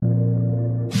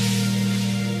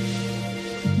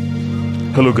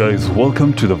Hello, guys.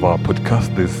 Welcome to the VAR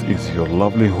podcast. This is your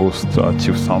lovely host,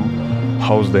 Chief.Some.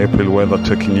 How's the April weather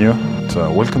taking you?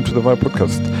 Welcome to the VAR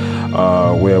podcast,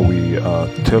 where we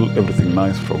tell everything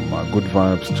nice from good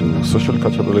vibes to social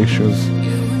cultural issues.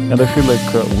 And I feel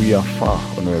like we are far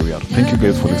on where we are. Thank you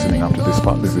guys for listening up to this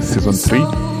part. This is season 3,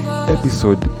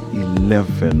 episode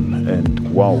 11.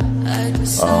 And wow,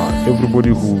 everybody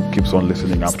who keeps on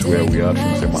listening up to where we are,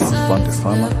 tunasema asante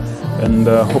sana. And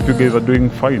hope you guys are doing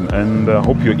fine, and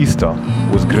hope your Easter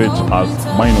was great as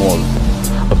mine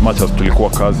was, as much as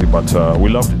tulikuwa kazi, but we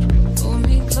loved it.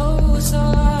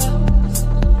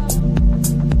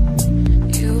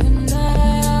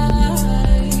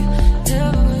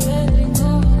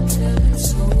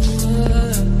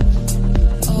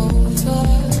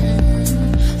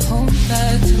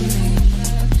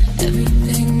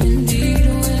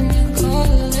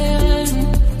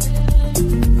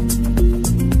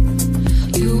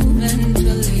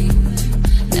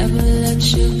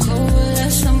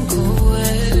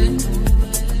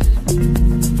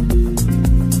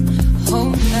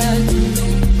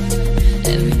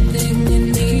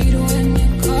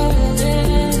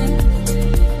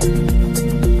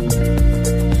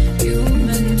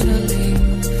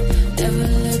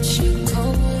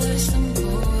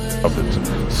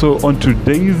 So on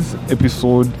today's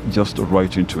episode, just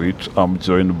right into it, I'm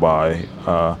joined by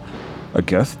a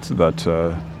guest that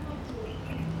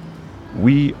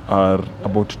we are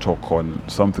about to talk on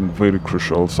something very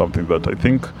crucial, something that I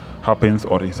think happens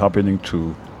or is happening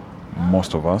to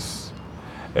most of us.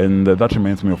 And that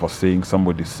reminds me of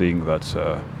somebody saying that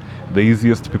the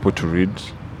easiest people to read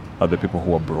are the people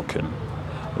who are broken,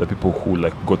 the people who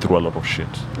go through a lot of shit.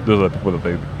 Those are the people that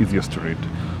are easiest to read.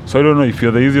 So I don't know if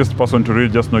you're the easiest person to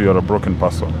read, just know you're a broken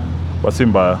person. But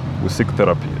Simba, we seek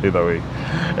therapy either way.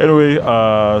 Anyway,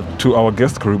 to our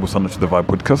guest, karibu sana to the Vibe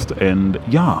podcast. And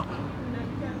yeah,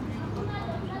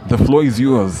 the floor is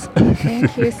yours.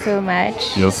 Thank you so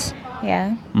much. Yes.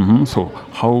 Yeah. So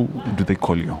how do they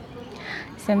call you?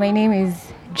 So my name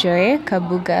is Joy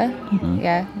Kabuga.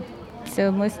 Yeah.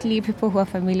 So mostly people who are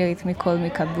familiar with me call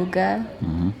me Kabuga.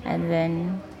 And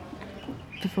then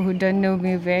people who don't know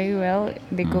me very well,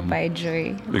 they go by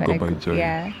Joy. They go by Joy.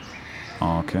 Yeah.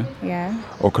 Oh, okay. Yeah.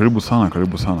 Oh, karibu sana,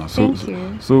 karibu sana. So, Thank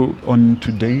you. So on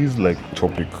today's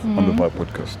topic on the Vibe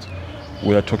podcast,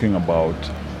 we are talking about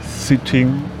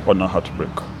sitting on a heartbreak.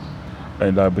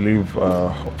 And I believe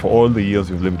for all the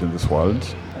years you've lived in this world,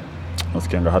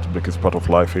 nasikianga heartbreak is part of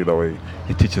life either way.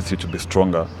 It teaches you to be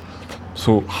stronger.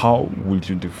 So how would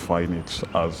you define it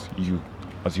as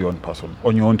your own person,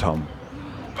 on your own term?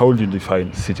 How would you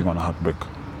define sitting on a heartbreak?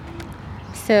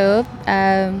 So,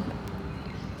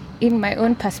 in my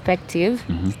own perspective,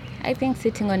 I think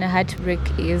sitting on a heartbreak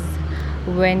is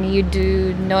when you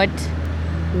do not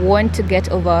want to get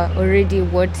over already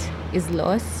what is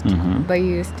lost, but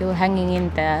you're still hanging in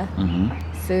there.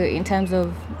 So in terms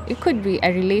of, it could be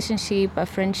a relationship, a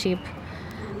friendship,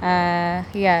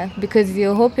 because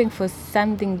you're hoping for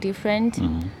something different,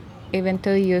 even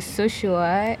though you're so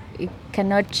sure it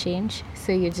cannot change.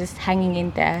 So you're just hanging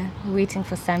in there, waiting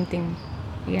for something.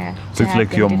 Yeah. So it's like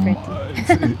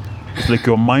it's like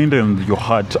your mind and your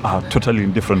heart are totally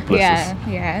in different places.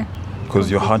 Yeah. Because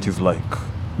your heart is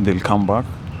they'll come back.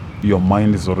 Your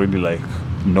mind is already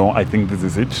no, I think this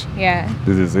is it. Yeah.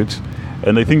 This is it.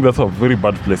 And I think that's a very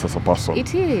bad place as a person.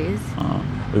 It is.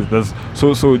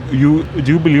 So do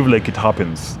you believe it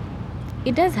happens?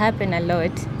 It does happen a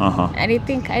lot.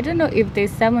 And I don't know if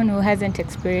there's someone who hasn't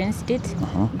experienced it,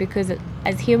 because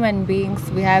as human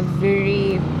beings, we have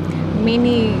very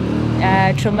many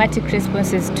traumatic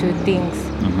responses to things.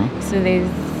 So there's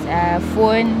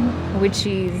phone, which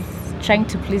is trying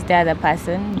to please the other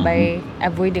person by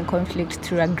avoiding conflict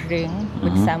through agreeing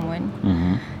with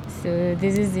someone. So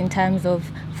this is in terms of,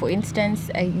 for instance,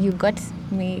 you got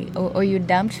me or you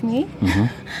dumped me,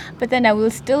 but then I will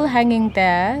still hanging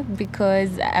there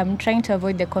because I'm trying to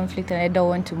avoid the conflict and I don't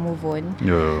want to move on.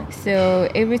 Yeah. So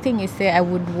everything you say, I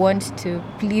would want to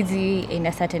please you in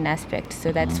a certain aspect.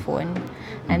 So that's fun.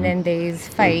 And then there is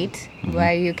fight,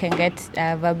 where you can get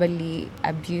verbally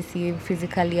abusive,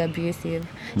 physically abusive,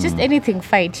 just anything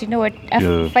fight. You know what?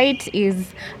 Fight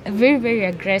is very, very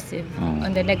aggressive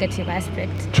on the negative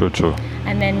aspect. True.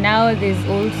 And then now there's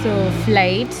also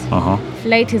flight.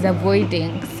 Flight is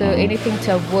avoiding. So anything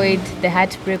to avoid the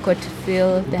heartbreak or to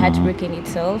feel the heartbreak in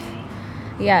itself.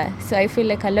 Yeah, so I feel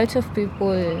like a lot of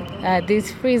people,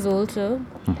 there's freeze also.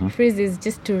 Freeze is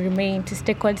just to remain, to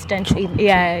stay constant in.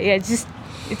 Just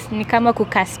it's ni kama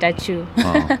kukaa statue.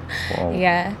 Wow.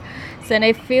 Yeah. So and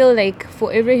I feel like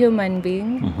for every human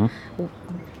being,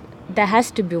 there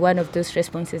has to be one of those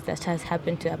responses that has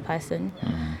happened to a person.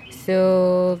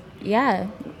 So yeah,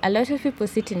 a lot of people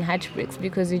sit in heartbreaks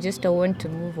because you just don't want to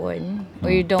move on,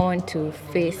 or you don't want to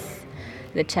face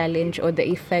the challenge or the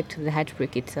effect of the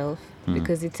heartbreak itself,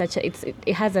 because it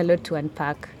has a lot to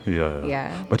unpack.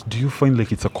 Yeah. But do you find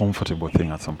like it's a comfortable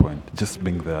thing at some point, just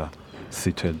being there,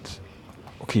 seated?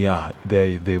 Okay, yeah,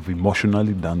 they've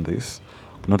emotionally done this.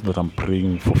 Not that I'm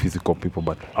praying for physical people,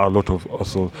 but a lot of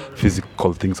also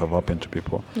physical things have happened to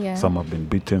people. Yeah. Some have been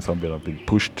beaten, some have been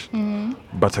pushed.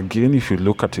 But again, if you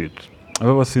look at it, I've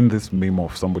ever seen this meme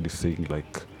of somebody saying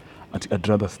like, I'd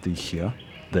rather stay here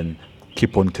than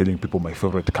keep on telling people my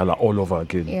favorite color all over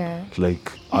again. Yeah.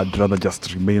 Like, I'd rather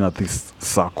just remain at this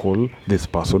circle, this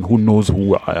person who knows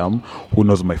who I am, who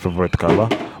knows my favorite color.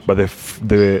 But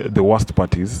the worst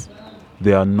part is,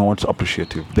 they are not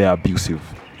appreciative. They are abusive.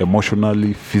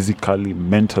 Emotionally, physically,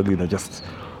 mentally, they're just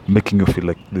making you feel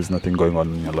like there's nothing going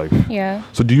on in your life. Yeah.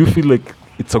 So do you feel like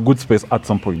it's a good space at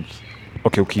some point?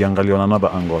 Okay, angali on another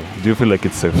angle. Do you feel like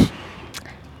it's safe?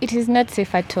 It is not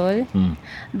safe at all,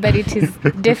 but it is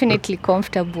definitely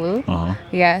comfortable.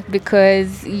 Yeah,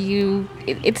 because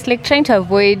it's like trying to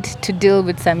avoid to deal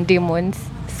with some demons,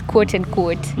 quote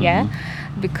unquote,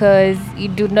 because you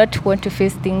do not want to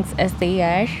face things as they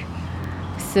are.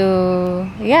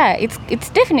 So yeah, it's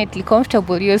definitely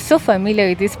comfortable. You're so familiar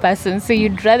with this person, so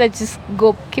you'd rather just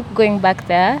keep going back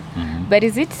there. But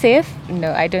is it safe?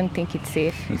 No, I don't think it's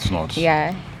safe. It's not.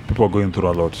 Yeah. People are going through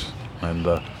a lot,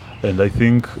 and I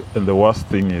think the worst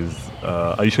thing is,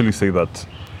 I usually say that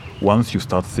once you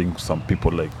start seeing some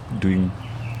people like doing,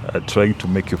 trying to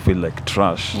make you feel like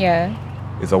trash,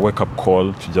 it's a wake-up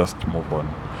call to just move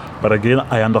on. But again,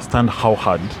 I understand how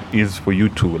hard it is for you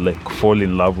to like fall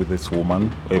in love with this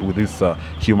woman, with this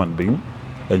human being,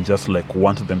 and just like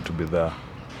want them to be there,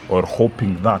 or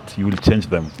hoping that you will change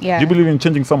them. Yeah. Do you believe in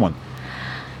changing someone?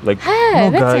 Like,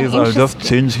 no guys, I'll just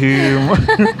change him.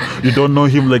 You don't know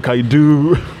him like I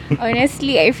do.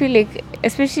 Honestly, I feel like,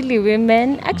 especially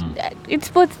women, it's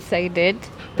both-sided.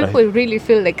 People really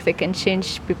feel like they can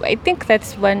change people. I think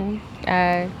that's one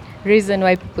reason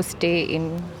why people stay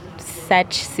in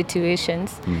such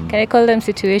situations. Can I call them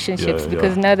situationships?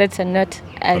 Because now that's not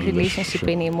a relationship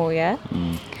anymore,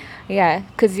 Yeah,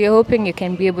 because you're hoping you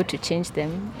can be able to change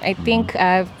them. I think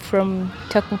from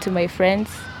talking to my friends,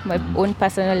 my own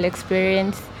personal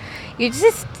experience,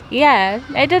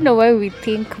 I don't know why we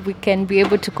think we can be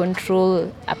able to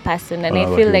control a person. And I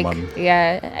feel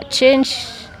like, change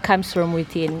comes from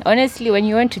within. Honestly, when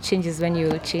you want to change is when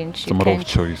you change. It's a matter of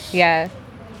choice. Yeah.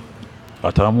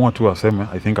 Ataamua tu aseme,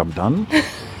 I think I'm done.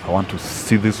 I want to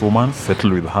see this woman, settle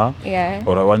with her. Yeah.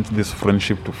 Or I want this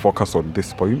friendship to focus on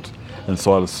this point. And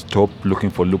so I'll stop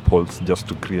looking for loopholes just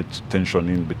to create tension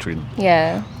in between.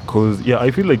 Yeah. Because,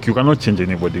 I feel like you cannot change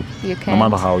anybody. You can't. No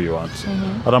matter how you want.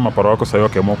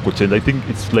 I think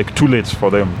it's like too late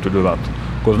for them to do that.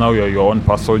 Because now you're your own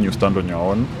person, you stand on your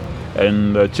own.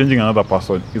 And changing another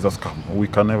person is a scam. We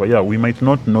can never, we might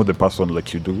not know the person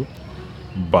like you do,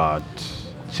 but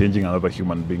changing another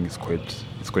human being is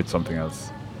quite something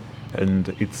else. And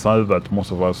it's sad that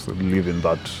most of us live in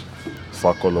that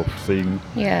circle of saying,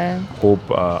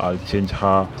 hope I'll change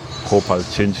her, hope I'll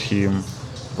change him.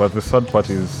 But the sad part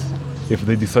is, if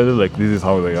they decided like this is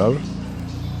how they are,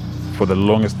 for the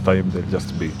longest time they'll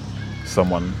just be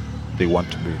someone they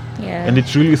want to be. And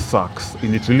it really sucks,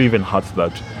 and it really even hurts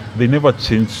that they never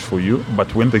changed for you,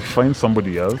 but when they find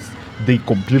somebody else, they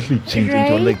completely change.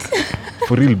 Right? And you're like,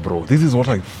 for real bro, this is what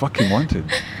I fucking wanted.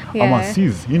 Ama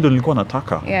sis, hii ndo nilikuwa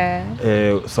nataka.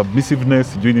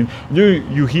 Submissiveness,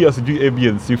 you hear A, B,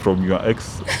 and C from your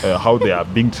ex, how they are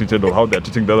being treated or how they are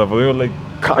treating the other person. You're like,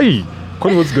 Kai,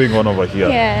 what's going on over here?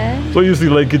 So you see,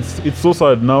 like, it's so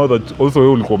sad now that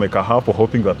also ulikuwa umeka for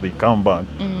hoping that they come back.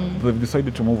 They've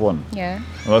decided to move on. And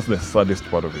that's the saddest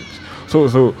part of it.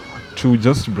 So to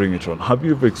just bring it on, have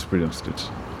you ever experienced it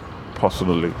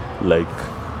personally? Like,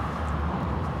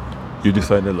 you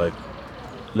decided like,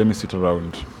 let me sit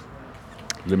around,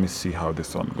 let me see how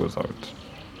this one goes out.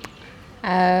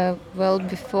 Well,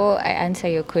 before I answer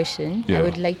your question, I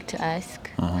would like to ask,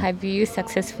 have you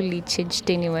successfully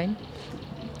changed anyone?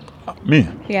 Me?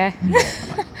 Yeah.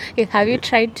 Have you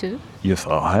tried to? Yes,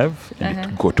 I have, and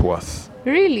it got worse.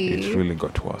 Really? It really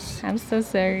got worse. I'm so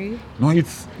sorry. No,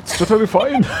 it's totally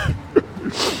fine.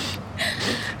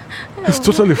 It's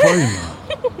totally fine.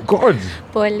 God.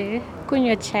 Pole,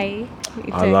 kunywa chai.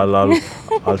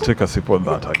 I'll take a sip on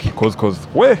that, because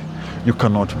you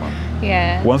cannot,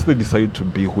 man. Once they decide to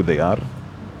be who they are,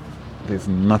 there's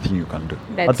nothing you can do.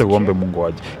 That's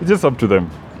true. It's just up to them.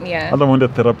 I don't want the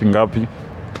therapy ngapi.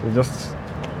 They just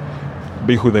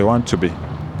be who they want to be.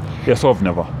 Yeah, so I've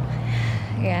never.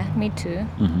 Yeah, me too.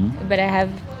 But I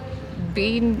have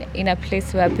been in a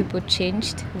place where people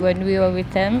changed when we were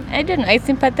with them. I don't know. I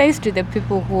sympathize with the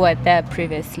people who were there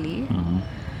previously.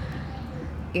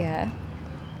 Yeah.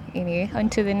 Anyway, on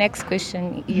to the next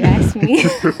question you asked me.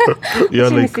 Yeah,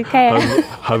 like,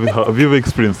 have you ever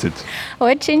experienced it?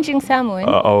 What, changing someone?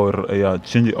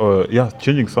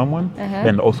 Changing someone,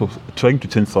 and also trying to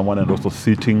change someone, and also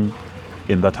sitting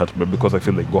in that heartbreak, because I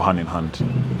feel like go hand in hand.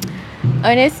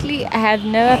 Honestly, I have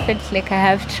never felt like I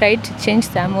have tried to change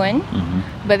someone,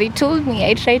 but they told me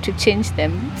I tried to change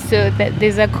them. So that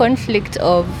there's a conflict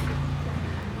of,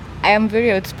 I am very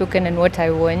outspoken in what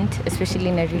I want, especially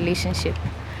in a relationship.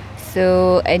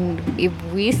 So, and if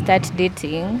we start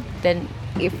dating, then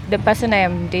if the person I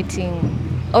am dating,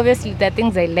 obviously there are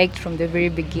things I liked from the very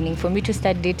beginning. For me to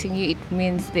start dating you, it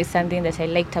means there's something that I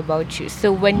liked about you.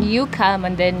 So when you come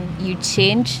and then you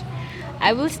change,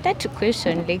 I will start to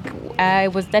question,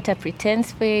 like, was that a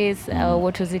pretense phase?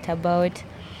 What was it about?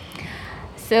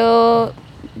 So,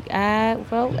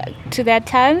 to their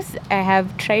terms, I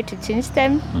have tried to change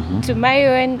them. To my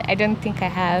own, I don't think I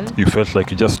have. You felt like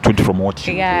you just stood from what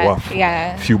you were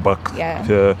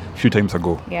few times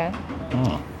ago. Yeah.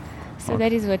 So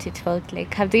that is what it felt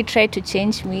like. Have they tried to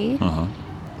change me?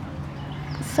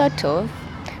 Sort of.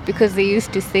 Because they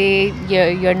used to say,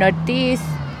 you're not this,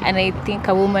 and I think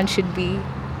a woman should be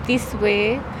this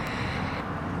way.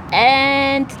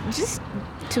 And just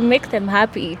to make them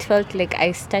happy, it felt like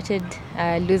I started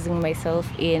losing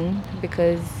myself in,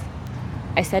 because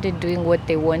I started doing what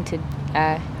they wanted,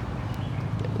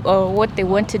 or what they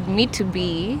wanted me to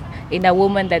be in a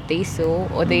woman that they saw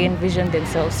or they envisioned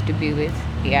themselves to be with.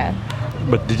 Yeah.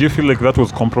 But did you feel like that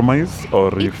was compromise,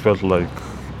 or you felt like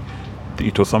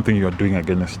it was something you were doing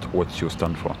against what you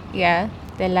stand for? Yeah,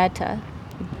 the latter.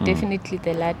 Definitely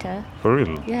the latter. For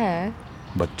real? Yeah.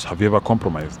 But have you ever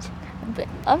compromised? But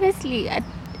obviously,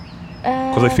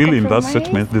 because I feel in that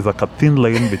statement there's like a thin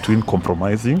line between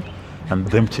compromising and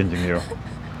them changing you.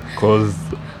 Because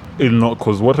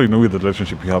what I know with the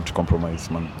relationship, you have to compromise,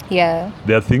 man. Yeah.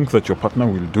 There are things that your partner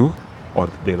will do or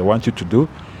they want you to do,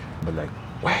 but like,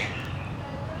 why?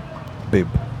 Babe,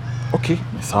 okay,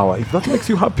 sawa. If that makes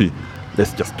you happy,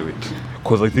 let's just do it.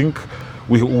 Because I think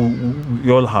we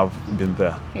all have been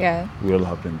there. Yeah. We all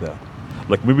have been there.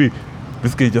 Like, maybe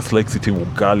this guy just likes eating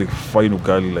ugali, fine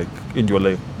ugali, like, and you're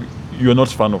like, you're not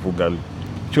fan of ugali.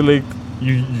 You're like,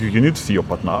 you need to see your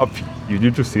partner happy. You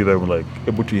need to see them like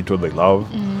able to eat what they love.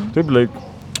 They'll be like,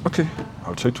 okay,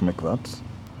 I'll try to make that.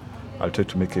 I'll try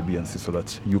to make A, B, and C so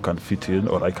that you can fit in,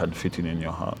 or I can fit in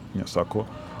your circle.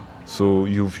 So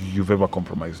you've ever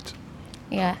compromised?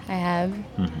 Yeah, I have.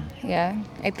 Yeah,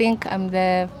 I think I'm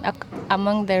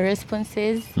among the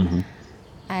responses.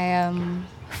 I am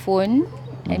phone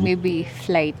and maybe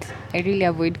flight. I really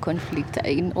avoid conflict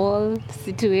in all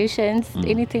situations.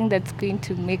 Anything that's going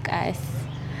to make us,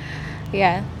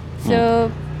 So,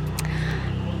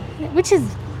 which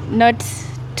is not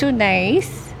too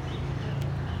nice.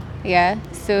 Yeah,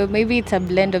 so maybe it's a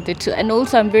blend of the two. And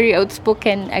also I'm very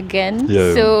outspoken again.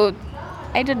 Yeah. So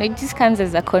I don't know, it just comes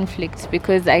as a conflict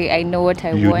because I know what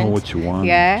I want. You know what you want.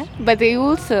 Yeah, but they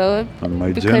also, and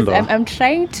my because gender. I'm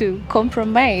trying to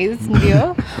compromise,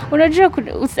 ndio. Unajua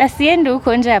asiende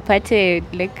huko nje apate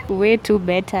like way too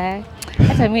better.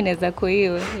 Hata mimi naweza kwa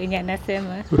hiyo yenye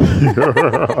anasema.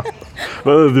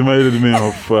 That reminded me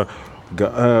of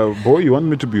boy, you want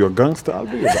me to be your gangster? I'll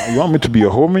be your gangster. You want me to be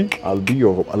your homie? I'll be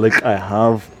your, like, I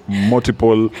have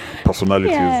multiple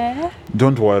personalities. Yeah.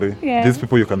 Don't worry. Yeah. These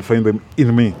people, you can find them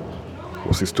in me.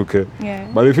 Usistuke. Yeah.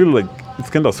 But I feel like it's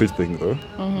kind of a sweet thing, though.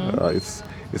 It's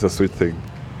a sweet thing.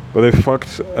 But the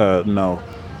fact now,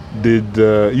 did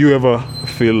you ever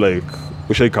feel like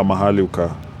ushaika mahali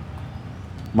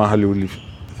I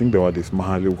think the word is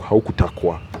mahali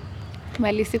haukutakwa?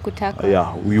 Mali sikutakwa.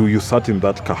 Yeah, you sat in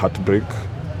that heartbreak,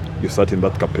 you sat in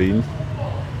that pain.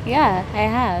 Yeah, I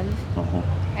have.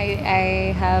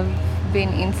 I have been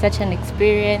in such an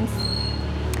experience.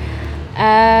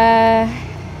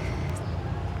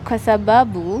 Kwa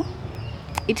sababu,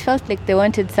 it felt like they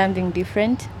wanted something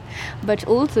different. But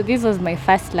also, this was my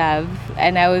first love.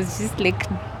 And I was just like,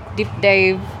 deep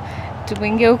dive.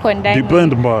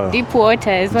 Deep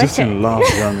waters. Just in love,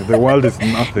 yani. The world is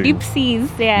nothing. Deep seas,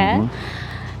 yeah.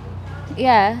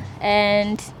 Yeah,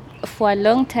 and for a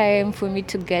long time, for me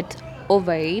to get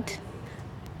over it,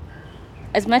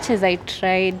 as much as I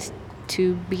tried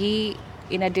to be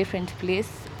in a different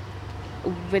place,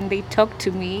 when they talked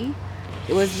to me,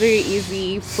 it was very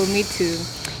easy for me to,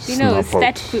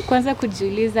 start kwanza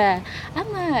kujiuliza,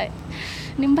 ama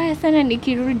ni mbaya sana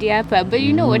nikirudi hapa. But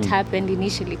you know what happened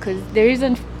initially, because the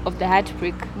reason of the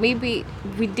heartbreak, maybe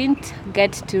we didn't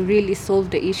get to really solve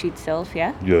the issue itself,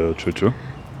 yeah? Yeah, true.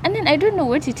 And then I don't know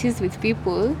what it is with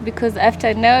people, because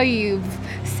after now you've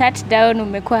sat down,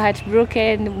 umekuwa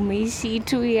heartbroken, umeishi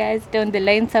 2 years down the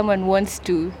line, someone wants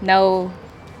to now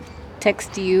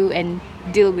text you and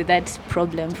deal with that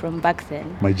problem from back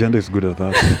then. My gender is good at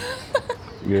that.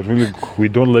 We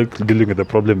don't like dealing with the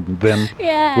problem then.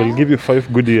 Yeah. We'll give you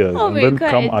 5 good years and then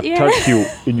God, come attack you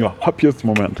in your happiest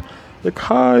moment. Like,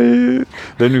 hi.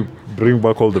 Then you bring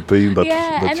back all the pain that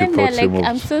and you then thought they're you like, moved.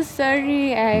 I'm so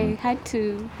sorry, I had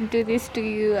to do this to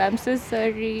you, I'm so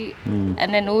sorry.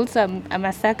 And then also I'm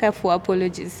a sucker for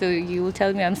apologies, so you will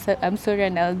tell me I'm sorry,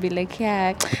 and I'll be like,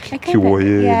 yeah,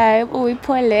 I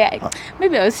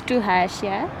maybe I was too harsh,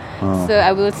 yeah. So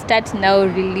I will start now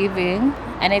relieving,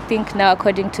 and I think now,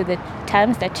 according to the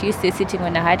terms that you say, sitting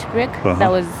on a heartbreak, that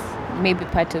was maybe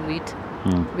part of it,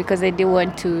 because I didn't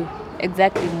want to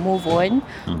exactly move on,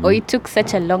 or it took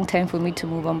such a long time for me to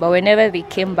move on. But whenever they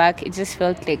came back, it just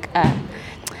felt like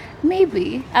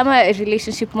maybe I'm a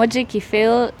relationship moja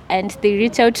fail, and they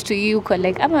reach out to you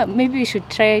like, maybe you should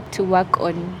try to work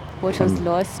on what was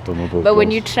lost. But when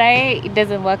you try, it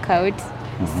doesn't work out.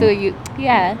 So you're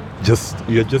just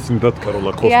in that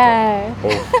roller coaster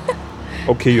of,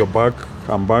 okay, you're back,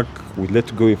 I'm back, we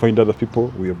let go, we find other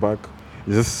people, we're back.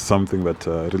 It's just something that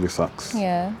really sucks.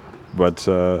 But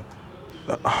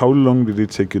how long did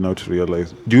it take you now to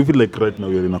realize? Do you feel like right now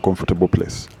you're in a comfortable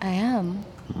place? I am.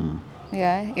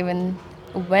 Yeah, even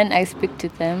when I speak to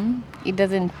them, it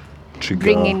doesn't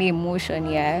bring any emotion,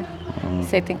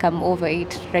 So I think I'm over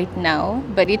it right now.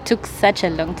 But it took such a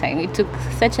long time.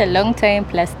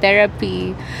 Plus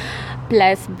therapy,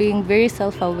 plus being very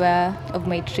self-aware of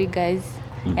my triggers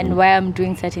and why I'm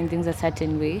doing certain things a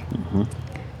certain way.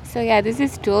 So this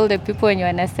is to all the people wenye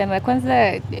wanasema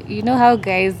kwanza, you know how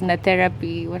guys na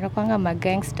therapy wanakuanga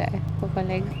magangster, wako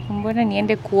like, mbona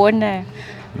niende kuona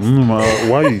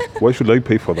why should I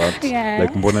pay for that?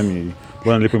 Like mbona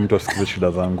nilipe mtu asikize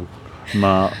shida zangu,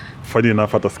 na funny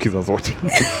enough atasikiza zote.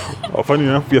 Funny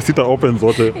enough ya sita open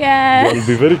zote. I'll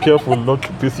be very careful not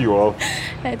to piss you off.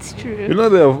 That's true. You know,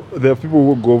 there are people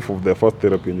who go for their first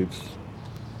therapy and it's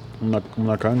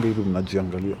mnakaanga hivi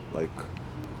mnajiangalia like,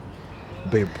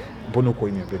 babe, mbona uko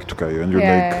imebeki tukayo, and you're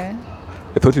like,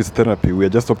 I thought it's therapy, we are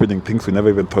just opening things we never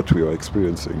even thought we were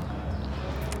experiencing.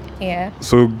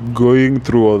 So going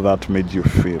through all that made you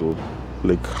feel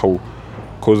like how,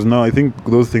 because now I think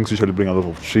those things usually bring a lot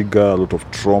of trigger, a lot of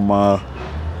trauma,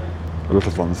 a lot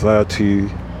of anxiety.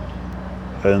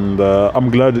 And I'm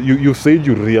glad you said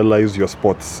you realized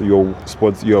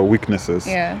your weaknesses,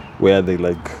 where they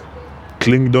like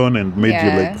clinged on and made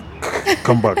you like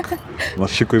come back. You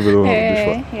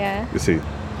see,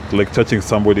 like touching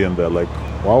somebody and they're like,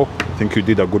 wow, I think you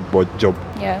did a good job.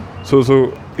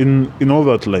 So in all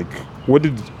that, like, what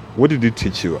did it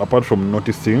teach you apart from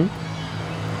noticing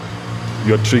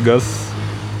your triggers?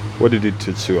 What did it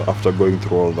teach you after going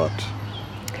through all that?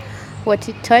 What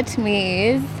it taught me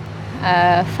is,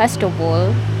 first of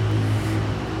all,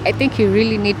 I think you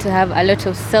really need to have a lot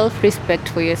of self-respect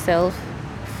for yourself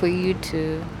for you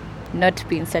to not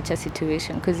be in such a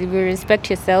situation. Because if you respect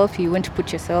yourself, you won't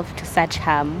put yourself to such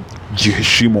harm.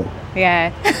 Jiheshimo.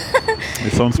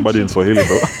 It sounds bad in Swahili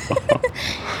though.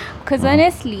 Because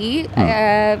honestly,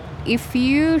 if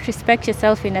you respect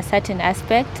yourself in a certain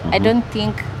aspect, I don't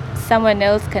think someone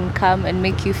else can come and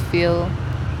make you feel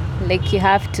like you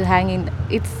have to hang in.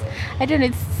 It's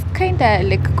kind of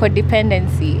like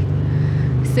codependency.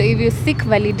 So if you seek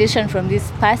validation from this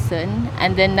person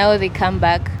and then now they come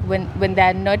back, when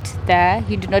they're not there,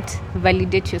 you do not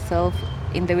validate yourself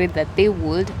in the way that they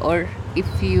would. Or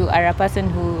if you are a person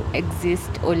who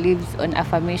exists or lives on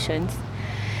affirmations,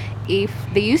 if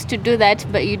they used to do that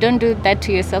but you don't do that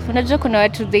to yourself,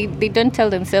 they don't tell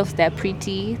themselves they're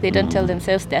pretty, they don't tell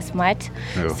themselves they're smart.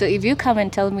 So if you come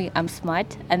and tell me I'm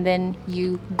smart and then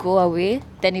you go away,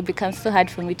 then it becomes so hard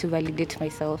for me to validate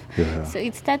myself. So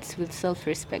it starts with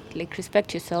self-respect. Like,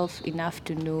 respect yourself enough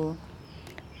to know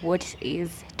what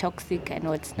is toxic and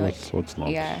what's not. What's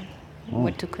not.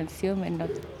 What to consume and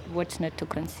what not to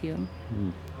consume.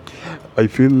 I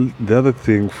feel the other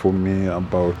thing for me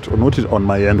about, on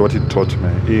my end, what it taught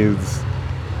me is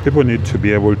people need to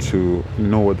be able to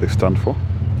know what they stand for.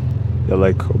 They're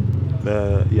like,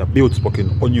 be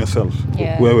outspoken on yourself.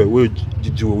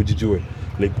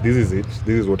 Like, this is it.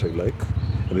 This is what I like,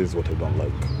 and this is what I don't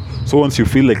like. So once you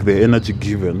feel like the energy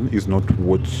given is not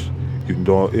what you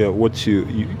don't,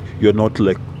 you're not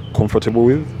like comfortable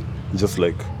with, just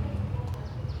like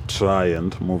try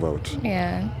and move out.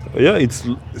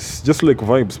 It's just like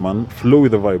vibes, man. Flow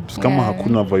with the vibes. Kama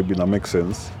hakuna vibe ina make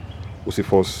sense,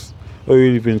 usiforce. Or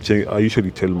even I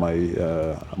usually tell my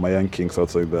my young kings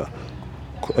outside there,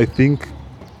 I think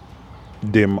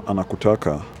dem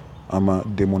anakutaka ama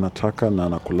dem unataka na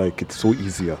anakulike, it's so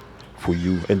easier for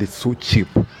you and it's so cheap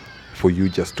for you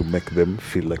just to make them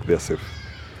feel like they're safe.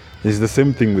 It's the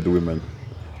same thing with women.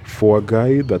 For a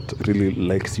guy that really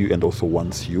likes you and also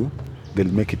wants you,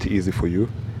 they'll make it easy for you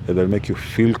and they'll make you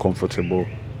feel comfortable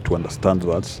to understand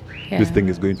that this thing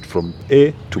is going from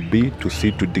A to B to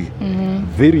C to D.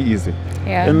 Very easy.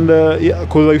 And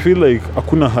because I feel like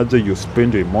hakuna haja you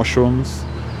spend your emotions,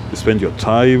 you spend your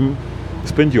time, you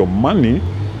spend your money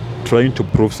trying to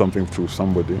prove something to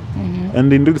somebody.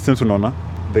 And in this sense, unaona,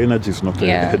 the energy is not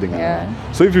heading around.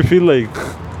 So if you feel like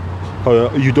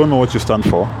you don't know what you stand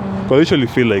for, but I usually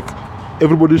feel like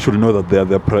everybody should know that they are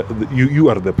you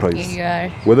are the prize.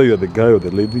 Whether you're the guy or the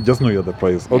lady, just know you're the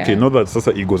prize. Okay, know that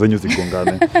sasa ego zenyu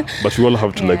zikongane, but you all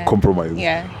have to like compromise.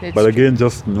 But again,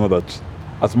 just know that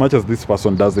as much as this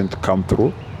person doesn't come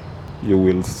through, you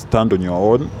will stand on your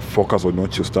own, focus on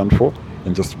what you stand for,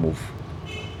 and just move.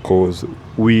 Because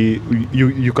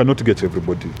you cannot get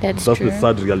everybody. That's the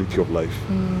sad reality of life.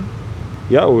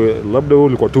 Yeah, labda wewe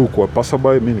ulikuwa tu kwa passerby,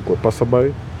 mimi nilikuwa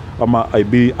passerby, ama I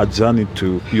be a journey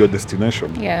to your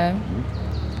destination.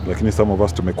 Lakini some of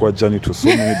us tumekuwa journey to so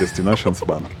many destinations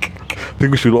bana. I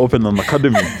think we should open an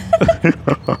academy.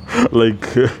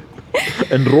 Like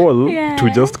enroll to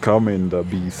just come and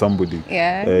be somebody.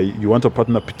 You want a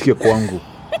partner, pitia kwangu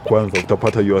kwanza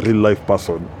utapata your real life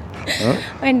person.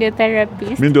 When the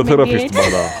therapist. Mimi ndio therapist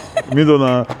bana. Mimi ndo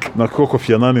na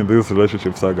Kofi Annan in this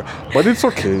relationship saga. But it's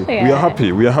okay. We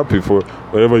are happy for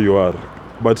wherever you are.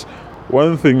 But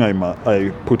one thing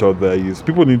I put out there is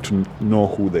people need to know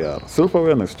who they are.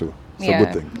 Self-awareness too. It's a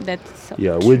good thing. That's so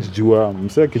wejijua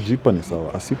msee akijipa ni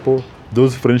sawa. Asipo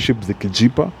those friendships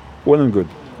zikijipa, well and good.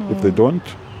 If they don't,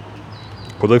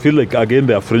 because I feel like again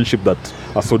there are friendships that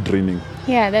are so draining.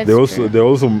 That's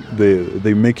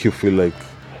they make you feel like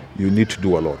you need to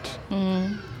do a lot.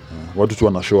 Watu tu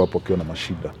wana show up wakiwa na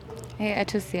mashida.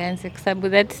 Hata usianze kwa sababu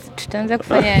tutaanza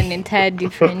kufanya an entire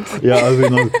different. As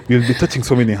in, you'll be touching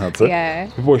so many hearts.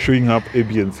 People are showing up A,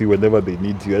 B, and C whenever they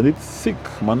need you, and it's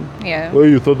sick, man. Well,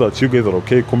 you thought that you guys are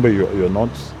okay, kumbe you're not.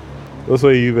 Also,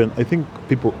 even I think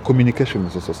communication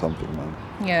is also something, man.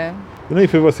 You know,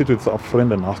 if you ever sit with a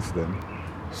friend and ask them,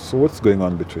 so what's going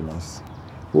on between us?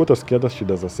 What a scared as she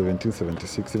does at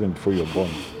 1776, even before you're born.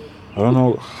 I don't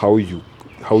know how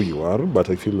you are, but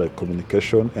I feel like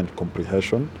communication and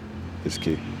comprehension is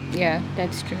key.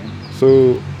 That's true.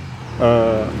 So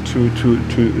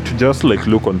to just like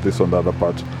look on this on the other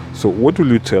part. So what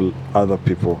will you tell other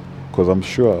people? Because I'm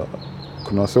sure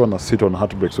kuna wase wana sit on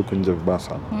heartbreak huko nje vibaya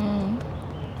sana.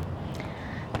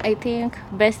 I think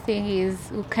best thing is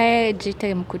ukae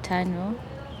jita mkutano.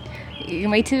 You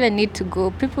might even need to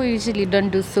go. People usually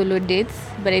don't do solo dates,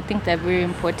 but I think they're very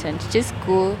important. Just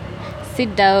go,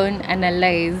 sit down,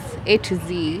 analyze A to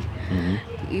Z.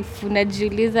 If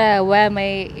unajiuliza, why am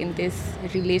I in this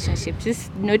relationship,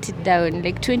 just note it down,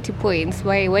 like 20 points.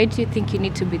 Why do you think you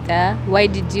need to be there? Why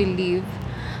did you leave?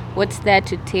 What's there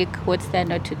to take? What's there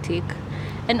not to take?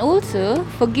 And also,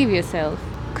 forgive yourself.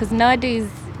 Because nowadays,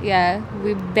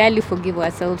 we barely forgive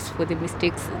ourselves for the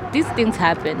mistakes. These things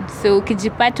happen. So,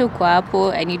 ukijipata uko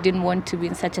hapo and you didn't want to be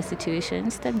in such a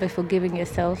situation, start by forgiving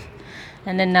yourself.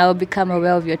 And then now become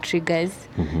aware of your triggers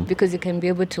because you can be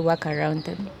able to work around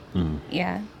them.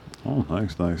 Oh,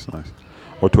 nice.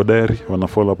 Watu wa diary wana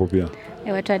follow up pia.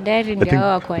 Watu wa diary ndio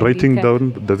hao kuandika. Writing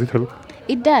down, does it help?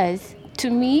 It does.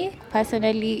 To me,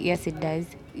 personally, yes, it does.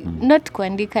 Not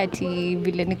kuandika ati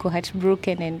vile niko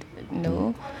heartbroken and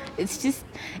no. It's just,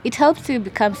 it helps you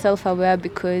become self-aware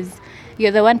because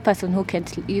you're the one person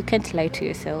you can't lie to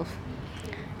yourself.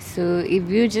 So if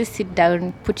you just sit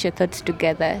down, put your thoughts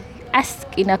together, ask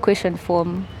in a question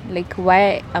form, like,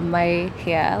 why am I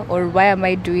here? Or why am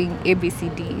I doing A, B, C,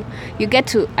 D? You get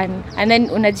to, and then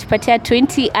unajipatia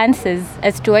 20 answers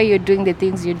as to why you're doing the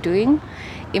things you're doing.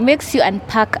 It makes you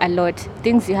unpack a lot,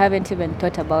 things you haven't even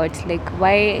thought about. Like,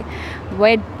 why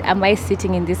am I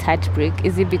sitting in this heartbreak?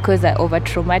 Is it because of a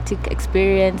traumatic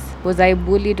experience? Was I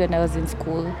bullied when I was in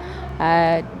school?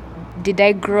 Did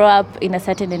I grow up in a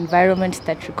certain environment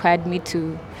that required me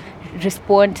to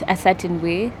respond a certain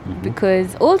way?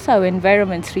 Because also our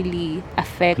environments really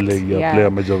affect. Play a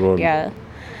major role.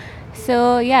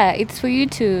 So it's for you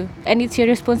to, and it's your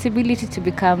responsibility to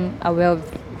become aware of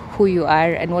who you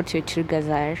are and what your triggers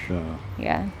are.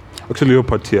 Actually, your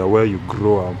part here where you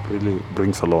grow up really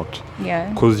brings a lot.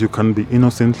 Because you can be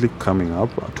innocently coming up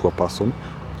to a person,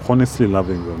 honestly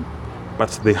loving them,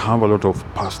 but they have a lot of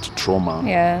past trauma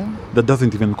that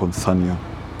doesn't even concern you.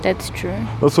 That's true.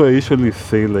 That's why I usually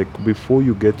say, like, before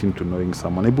you get into knowing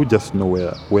someone, able just know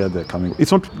where they're coming.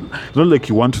 It's not like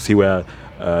you want to see where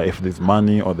if there's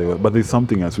money or but there's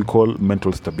something else we call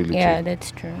mental stability. Yeah,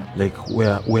 that's true. Like,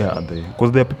 where are they?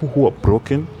 Because there are people who are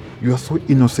broken. You are so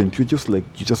innocent. You just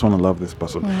want to love this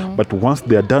person. But once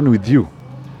they are done with you,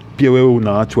 pia wewe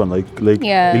unaachwa like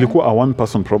ilikuwa a one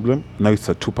person problem, now it's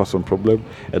a two person problem,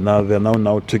 and now they're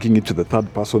now taking it to the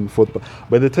third person, fourth.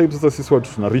 By the time sasa sisi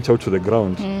watu tuna reach out to the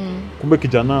ground, kumbe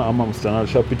kijana ama msichana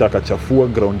alishapita akachafua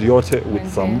ground yote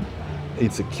with some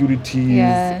insecurities,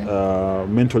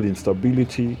 mental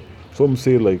instability. So I'm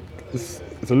saying, like, it's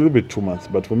a little bit too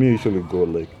much, but for me I usually go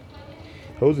like,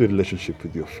 how's your relationship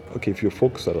with if your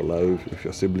folks are alive, if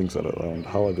your siblings are around,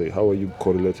 how are you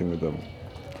correlating with them?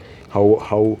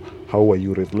 How are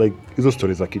you raised? Like, those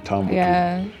stories are kitambo.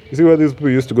 Yeah. You see where these people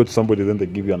used to go to somebody, then they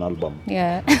give you an album.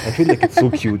 Yeah. I feel like it's so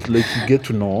cute. Like, you get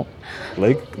to know,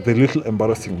 like, the little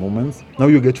embarrassing moments. Now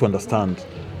you get to understand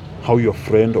how your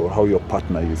friend or how your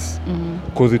partner is.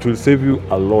 Because it will save you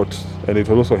a lot, and it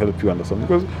will also help you understand.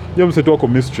 Because you haven't said talk of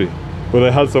mystery. But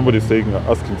I heard somebody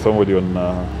asking somebody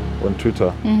on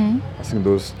Twitter, asking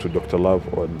those to Dr. Love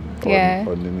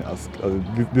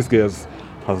this guy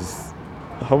has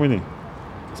how many?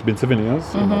 It's been 7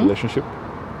 years in a relationship.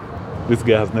 This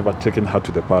guy has never taken her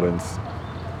to the parents.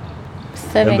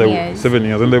 7 years. 7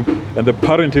 years. And the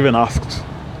parent even asked,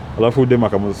 alafu dem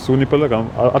akamunipeleka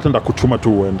hata ndakutuma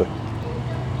tu uende.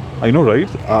 I know, right?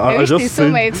 I just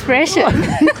send my expression.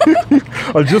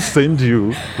 I'll just send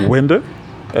you uende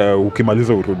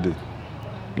ukimaliza urudi.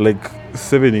 Like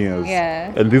 7 years.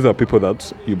 Yeah. And these are people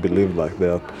that you believe like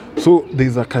that. So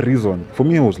there's a reason. For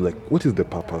me, I was like, what is the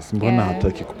purpose? Mbona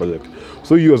hataki kupeleka?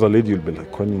 So you as a lady, you'll be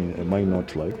like, Kwani, am I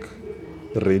not like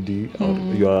ready? Or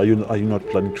are you not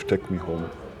planning to take me home?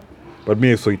 But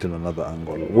me, I saw it in another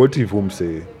angle. What if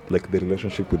say, like, the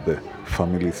relationship with the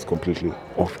family is completely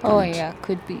off grid? Oh yeah,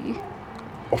 could be.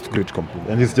 Off grid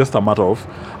completely. And it's just a matter of,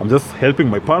 I'm just helping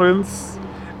my parents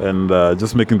and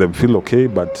just making them feel okay,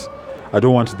 but I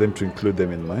don't want them to include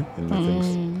them in my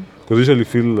things. Because I usually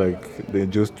feel like they're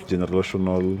just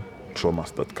generational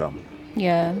traumas that come.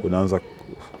 Yeah. Unaanza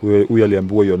huyu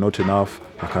aliambiwa you're not enough,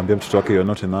 akaambia mtoto wake you're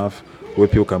not enough, wewe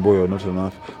pia ukaambiwa you're not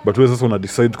enough. But wewe sasa una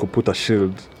decide to put a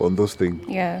shield on those things.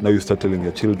 Yeah. Now you start telling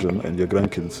your children and your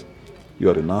grandkids, you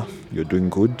are enough, you're doing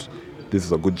good, this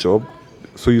is a good job.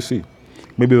 So you see,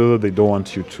 maybe they don't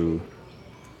want you to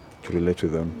relate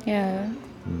with them. Yeah.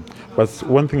 But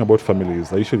one thing about family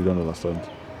is I usually don't understand.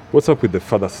 What's up with the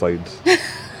father side?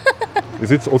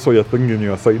 Is it also your thing in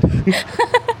your side?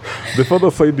 The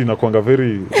father side inakuanga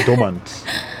very dormant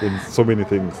in so many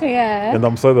things. Yeah. And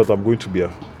I'm sorry that I'm going to be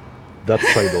that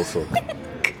side also.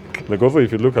 Like, also,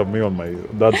 if you look at me on my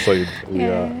dad's side, we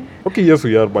are... Okay, yes,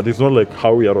 we are, but it's not like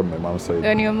how we are on my mom's side.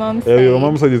 On your mom's side. Your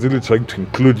mom's side is really trying to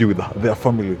include you with their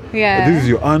family. Yeah. This is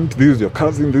your aunt, this is your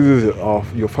cousin, this is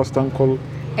your first uncle.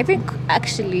 I think,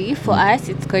 actually, for us,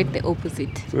 it's quite the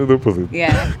opposite. So the opposite.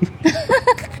 Yeah.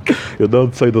 Your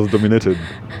dad's side was dominated.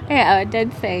 Yeah, our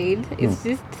dad's side is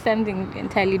just something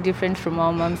entirely different from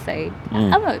our mom's side.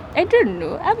 I don't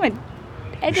know.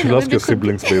 You should ask your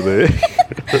siblings by the way.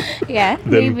 Yeah,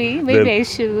 maybe I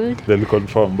should. They'll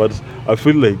confirm. But I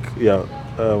feel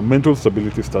like, mental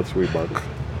stability starts way back.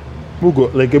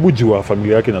 Like, ebujiwa family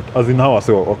yake, as in how I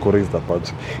say wako raised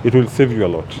apart. It will save you a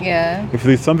lot. Yeah. If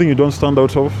there's something you don't stand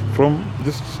out from,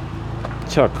 just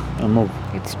chuck and move.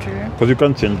 It's true. Because you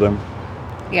can't change them.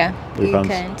 Yeah, you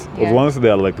can't. Because once they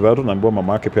are like that, unaambiwa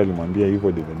mama yake pia alimwambia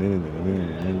hivyo,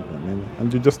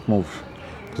 and you just move.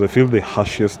 Because I feel the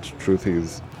harshest truth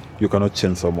is you cannot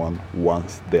change someone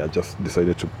once they are just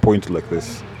decided to point like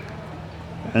this.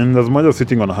 And as much as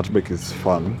sitting on a heartbreak is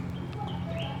fun,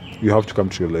 you have to come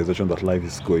to realization that life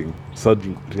is going. Sad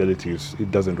reality is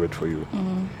it doesn't wait for you.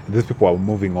 These people are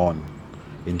moving on,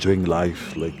 enjoying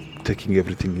life, like taking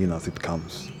everything in as it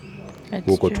comes.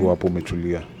 Woko tu hapo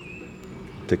umetulia,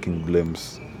 taking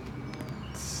blames.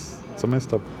 It's a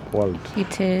messed up world.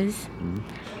 It is.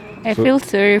 I feel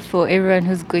sorry for everyone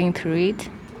who's going through it.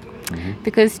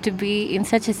 Because to be in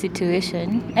such a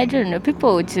situation, I don't know,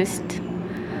 people would just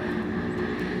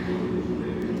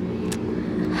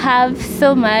have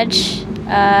so much,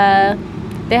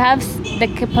 they have the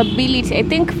capability, I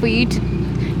think, for you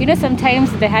to,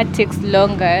 sometimes the heart takes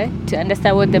longer to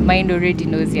understand what the mind already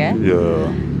knows, yeah?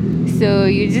 Yeah. So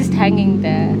you're just hanging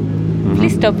there.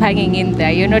 Please stop hanging in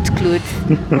there. You're not clothes.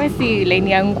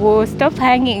 Stop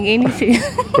hanging anything.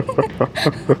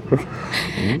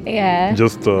 Yeah.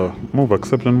 Just move,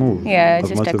 accept and move. Yeah,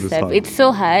 just accept. It's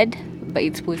so hard, but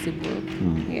it's possible.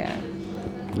 Yeah.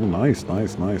 Nice.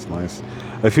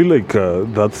 I feel like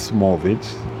that's more of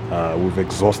it. We've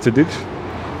exhausted it.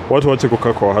 What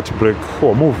Kokako Heartbreak?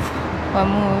 Move.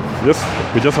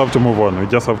 We just have to move on. We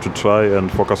just have to try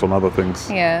and focus on other things.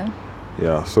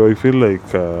 Yeah. So I feel like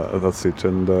that's it.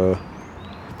 And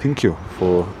thank you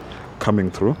for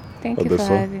coming through. Thank you for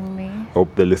having me. I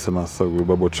hope the listeners will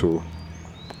be able to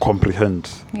comprehend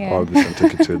all this and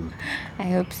take it in. I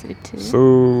hope so too.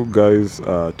 So guys,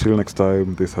 till next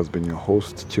time, this has been your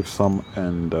host, Some,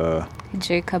 and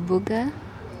Joy Kabuga.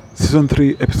 Season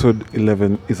 3, Episode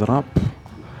 11 is a wrap.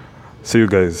 See you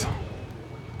guys.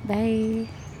 Bye.